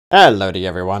Hello to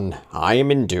everyone, I am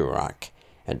Indurok,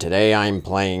 and today I'm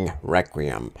playing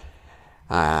Requiem.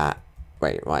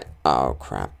 Wait, what? Oh,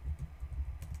 crap.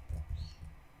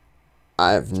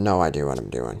 I have no idea what I'm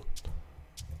doing.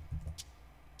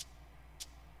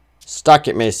 Stuck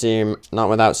it may seem, not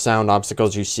without sound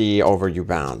obstacles you see over you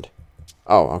bound.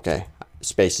 Oh, okay.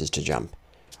 Spaces to jump.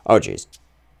 Oh, jeez.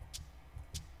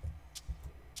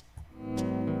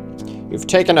 You've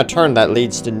taken a turn that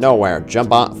leads to nowhere.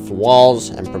 Jump off walls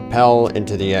and propel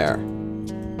into the air.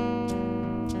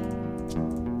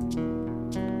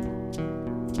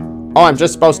 Oh, I'm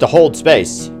just supposed to hold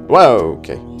space. Whoa,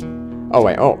 okay. Oh,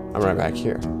 wait. Oh, I'm right back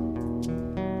here.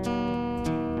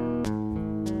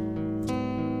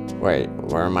 Wait,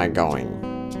 where am I going?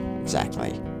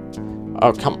 Exactly.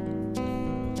 Oh, come...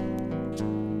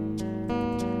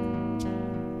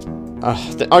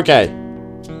 okay.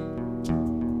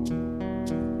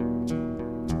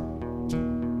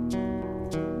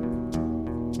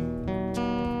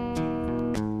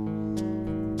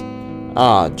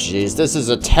 Oh, jeez, this is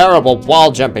a terrible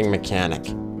wall jumping mechanic.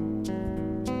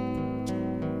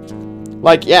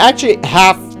 Like, you actually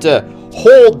have to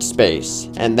hold space,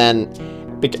 and then,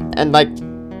 like,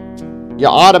 you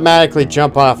automatically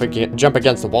jump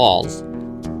against the walls.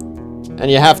 And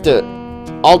you have to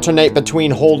alternate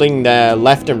between holding the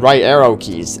left and right arrow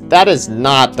keys. That is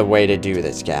not the way to do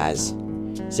this, guys.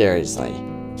 Seriously.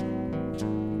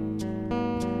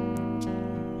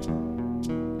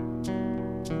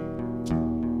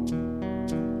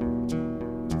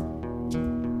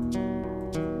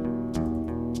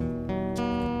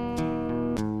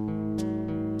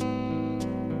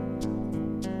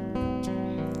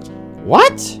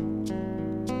 What?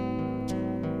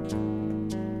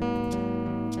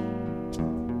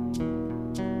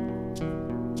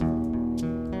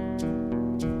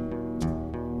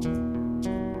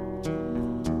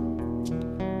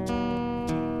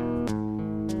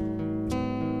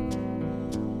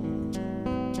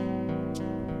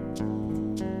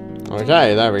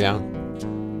 Okay, there we go.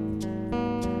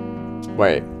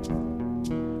 Wait.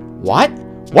 What?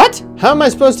 What? How am I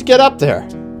supposed to get up there?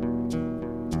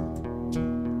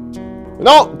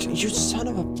 No! You son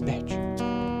of a bitch.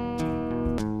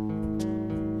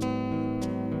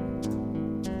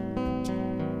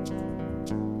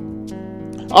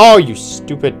 Oh, you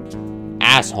stupid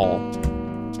asshole.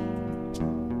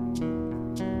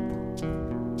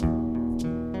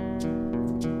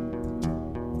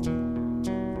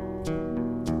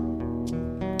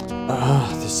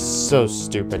 Ugh, this is so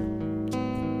stupid.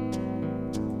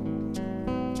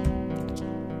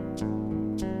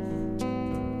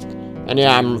 And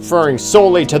yeah, I'm referring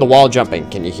solely to the wall jumping.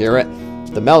 Can you hear it?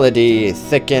 The melody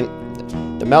thicken.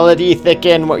 The melody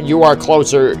thicken. You are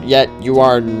closer, yet you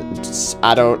are.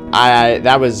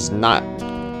 That was not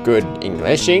good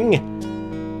Englishing.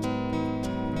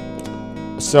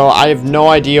 So I have no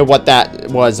idea what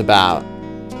that was about.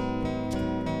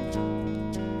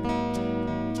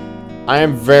 I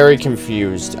am very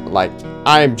confused. Like,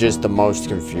 I am just the most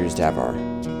confused ever.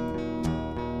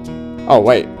 Oh,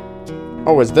 wait.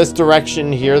 Oh, was this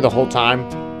direction here the whole time?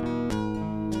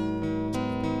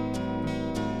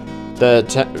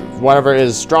 Whatever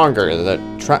is stronger.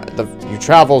 You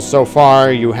travel so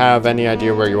far, you have any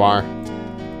idea where you are?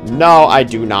 No, I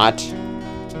do not.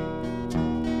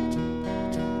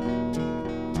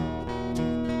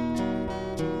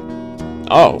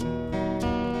 Oh.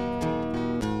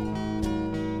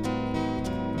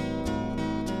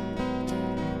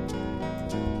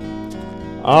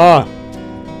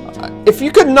 If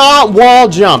you could not wall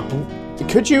jump,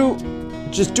 could you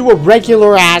just do a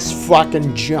regular ass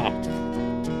fucking jump?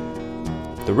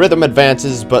 The rhythm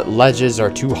advances, but ledges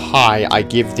are too high. I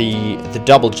give the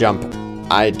double jump.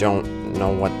 I don't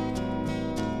know what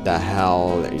the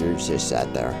hell you just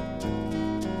said there.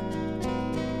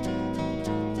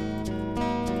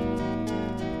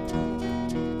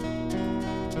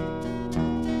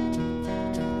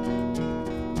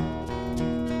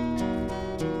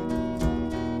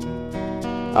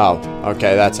 Oh,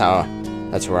 okay, that's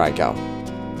where I go.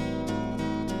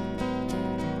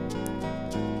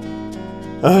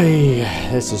 Ay,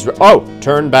 this is... Oh,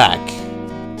 turn back.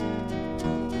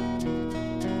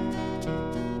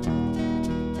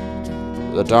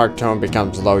 The dark tone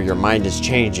becomes low. Your mind is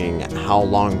changing. How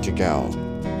long to go?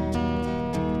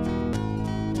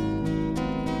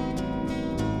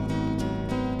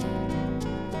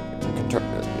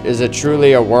 Is it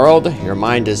truly a world? Your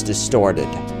mind is distorted.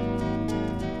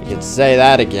 You could say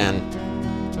that again.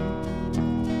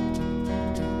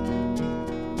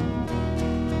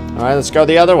 Alright, let's go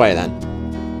the other way then.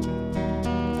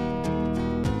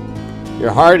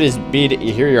 Your heart is beating.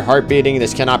 You hear your heart beating.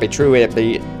 This cannot be true.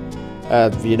 You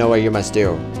know what you must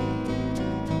do.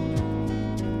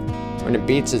 When it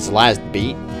beats its last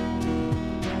beat.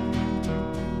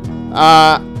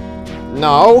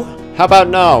 No. How about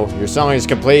no? Your song is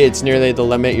complete. It's nearly the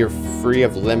limit. You're free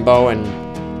of limbo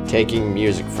and taking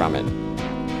music from it.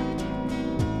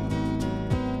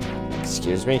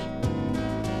 Excuse me?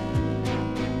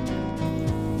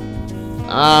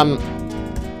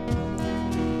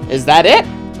 Is that it?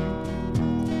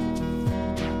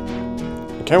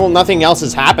 Okay, well, nothing else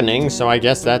is happening, so I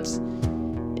guess that's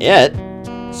it.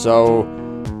 So,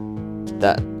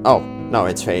 that... Oh, no,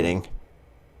 it's fading.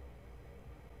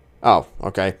 Oh,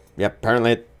 okay. Yep,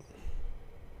 apparently...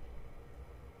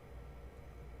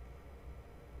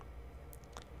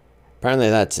 Apparently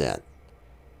that's it.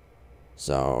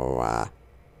 So,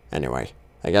 anyway.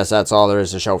 I guess that's all there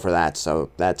is to show for that. So,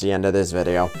 that's the end of this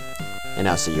video. And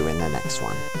I'll see you in the next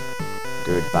one.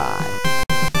 Goodbye.